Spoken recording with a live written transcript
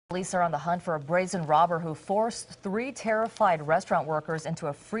Police are on the hunt for a brazen robber who forced 3 terrified restaurant workers into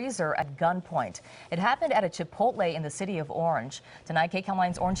a freezer at gunpoint. It happened at a Chipotle in the city of Orange. Tonight, KCAL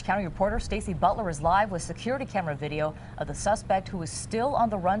 9's Orange County reporter Stacey Butler is live with security camera video of the suspect who is still on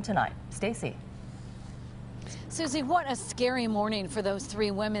the run tonight. Stacey. Susie, what a scary morning for those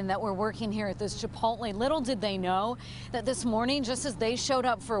 3 women that were working here at this Chipotle. Little did they know that this morning, just as they showed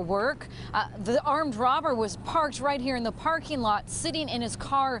up for work, the armed robber was parked right here in the parking lot, sitting in his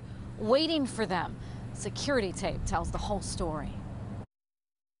car, waiting for them. Security tape tells the whole story.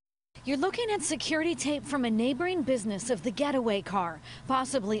 You're looking at security tape from a neighboring business of the getaway car,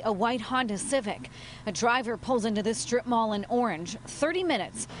 possibly a white Honda Civic. A driver pulls into this strip mall in Orange 30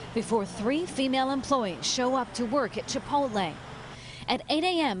 minutes before 3 female employees show up to work at Chipotle. At 8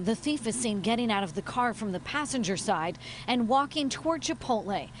 a.m., the thief is seen getting out of the car from the passenger side and walking toward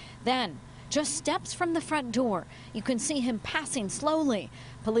Chipotle. Then, just steps from the front door, you can see him passing slowly.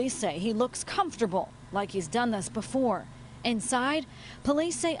 Police say he looks comfortable, like he's done this before. Inside,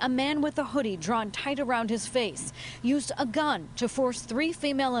 police say a man with a hoodie drawn tight around his face used a gun to force 3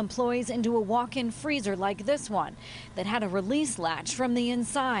 female employees into a walk-in freezer like this one that had a release latch from the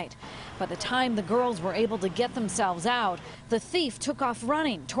inside. By the time the girls were able to get themselves out, the thief took off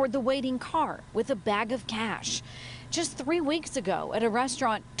running toward the waiting car with a bag of cash. Just 3 weeks ago, at a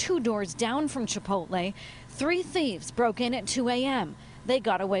restaurant 2 doors down from Chipotle, 3 thieves broke in at 2 a.m. They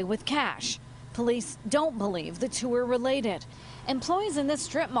got away with cash. Police don't believe the 2 are related. Employees in this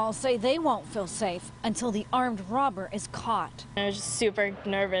strip mall say they won't feel safe until the armed robber is caught. I was just super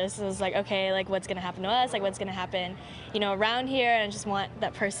nervous. I was like, okay, like what's gonna happen to us? Like what's gonna happen, around here? And I just want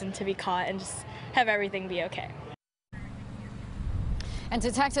that person to be caught and just have everything be okay. And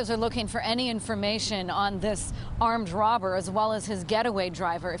detectives are looking for any information on this armed robber as well as his getaway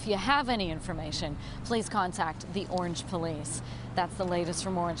driver. If you have any information, please contact the Orange Police. That's the latest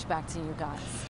from Orange. Back to you guys.